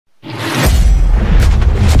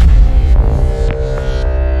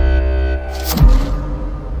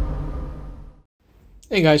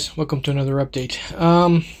Hey guys, welcome to another update.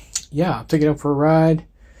 Yeah, I'm taking it out for a ride.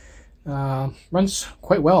 Runs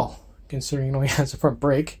quite well considering it only has a front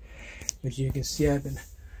brake. As you can see, I've been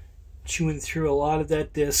chewing through a lot of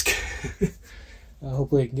that disc.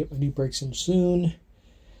 Hopefully I can get my new brakes in soon.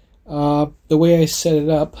 The way I set it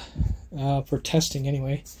up for testing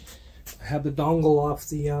anyway, I have the dongle off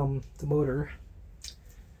the motor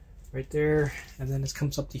right there, and then it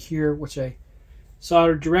comes up to here, which I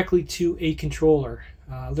soldered directly to a controller.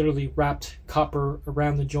 Literally wrapped copper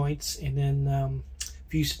around the joints and then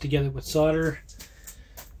fused it together with solder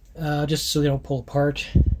just so they don't pull apart.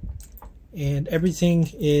 And everything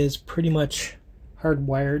is pretty much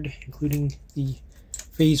hardwired, including the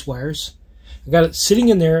phase wires. I got it sitting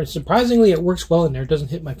in there, and surprisingly it works well in there. It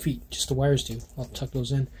doesn't hit my feet, just the wires do. I'll tuck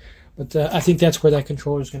those in. But I think that's where that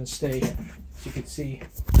controller is going to stay, as you can see.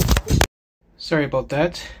 Sorry about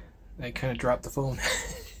that. I kind of dropped the phone.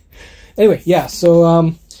 Anyway, yeah,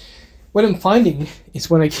 so what I'm finding is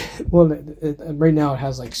when right now it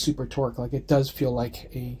has like super torque, like it does feel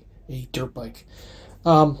like a dirt bike.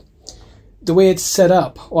 The way it's set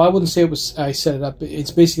up, well, I wouldn't say I set it up,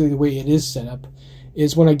 it's basically the way it is set up,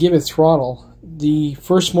 is when I give it throttle, the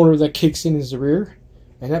first motor that kicks in is the rear,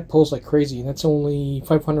 and that pulls like crazy, and that's only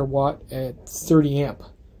 500 watt at 30 amp.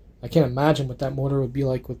 I can't imagine what that motor would be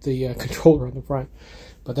like with the controller on the front,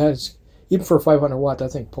 but that is, even for 500 watt, that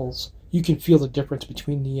thing pulls. You can feel the difference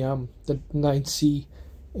between the 9C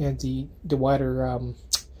and the wider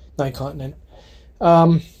Nine Continent.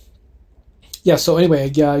 Yeah, so anyway,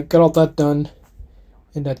 I got all that done,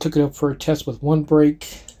 and I took it up for a test with one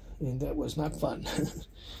brake, and that was not fun.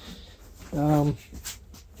 I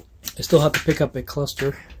still have to pick up a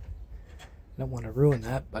cluster. I don't want to ruin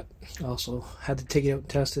that, but I also had to take it out and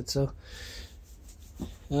test it, so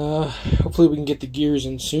hopefully we can get the gears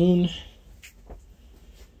in soon.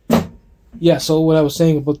 Yeah, so what I was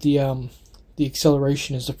saying about the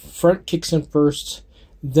acceleration is the front kicks in first,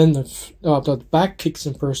 then the back kicks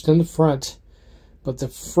in first, then the front. But the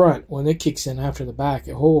front, when it kicks in after the back,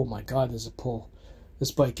 oh my God, there's a pull. This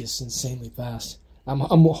bike is insanely fast. I'm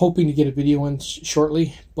hoping to get a video in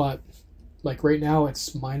shortly, but like right now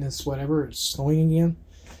it's minus whatever, it's snowing again.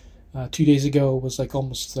 2 days ago it was like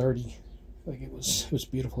almost 30. Like it was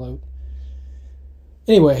beautiful out.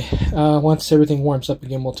 Anyway, once everything warms up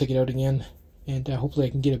again, we'll take it out again, and hopefully I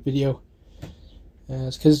can get a video.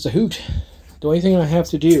 It's because it's a hoot. The only thing I have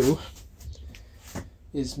to do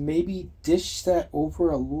is maybe dish that over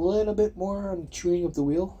a little bit more on the tuning of the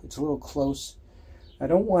wheel. It's a little close. I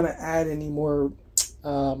don't want to add any more.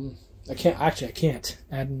 I can't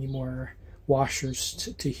add any more washers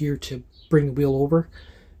to here to bring the wheel over,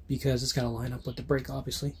 because it's got to line up with the brake,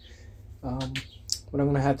 obviously. What I'm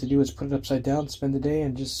going to have to do is put it upside down, spend the day,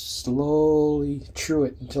 and just slowly true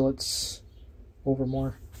it until it's over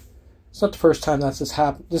more. It's not the first time this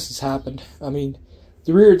has happened. I mean,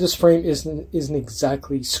 the rear of this frame isn't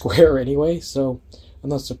exactly square anyway, so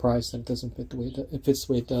I'm not surprised that it doesn't fit the way it fits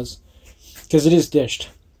the way it does, because it is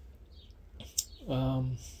dished.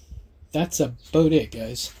 That's about it,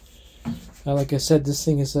 guys. Like I said, this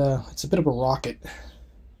thing is it's a bit of a rocket.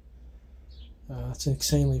 It's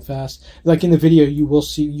insanely fast. Like in the video, you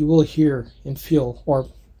will hear and feel, or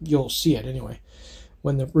you'll see it anyway,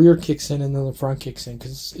 when the rear kicks in and then the front kicks in,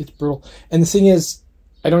 because it's brutal. And the thing is,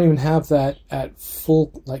 I don't even have that at full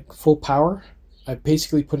power. I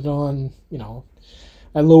basically put it on,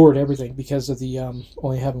 I lowered everything because of the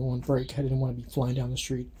only having one brake. I didn't want to be flying down the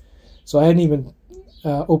street, so I hadn't even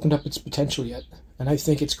opened up its potential yet, and I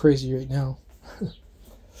think it's crazy right now.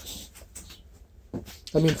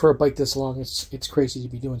 I mean, for a bike this long, it's crazy to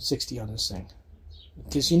be doing 60 on this thing.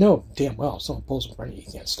 Because you know damn well, if someone pulls in front of you,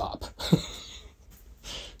 you can't stop.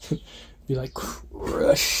 Be like,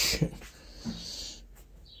 crush.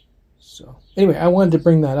 So, anyway, I wanted to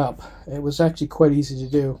bring that up. It was actually quite easy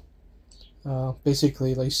to do.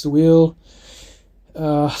 Basically, lace the wheel,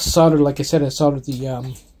 soldered, like I said, I soldered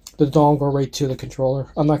the dongle right to the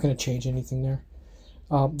controller. I'm not going to change anything there.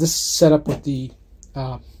 This setup with the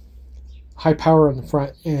high power on the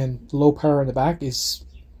front and low power on the back is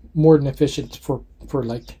more than efficient for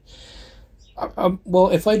like, well,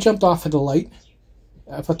 if I jumped off at the light,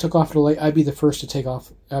 if I took off at the light, I'd be the first to take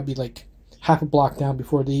off. I'd be like half a block down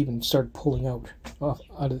before they even started pulling out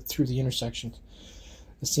through the intersection.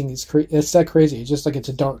 This thing is crazy. It's that crazy. It's just like it's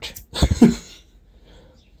a dart.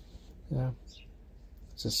 Yeah,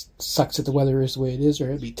 it just sucks that the weather is the way it is,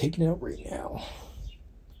 or I'd be taking it out right now.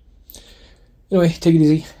 Anyway, take it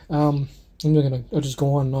easy. I'll just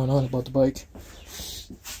go on and on about the bike.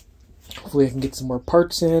 Hopefully I can get some more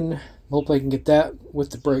parts in. Hopefully I can get that with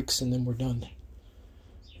the brakes, and then we're done.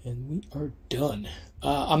 And we are done.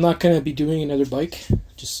 I'm not going to be doing another bike,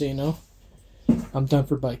 just so you know. I'm done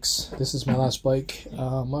for bikes. This is my last bike.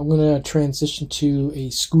 I'm going to transition to a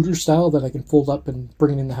scooter style that I can fold up and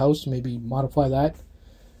bring it in the house, maybe modify that.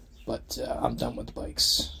 But I'm done with the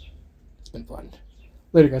bikes. It's been fun.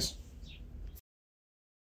 Later, guys.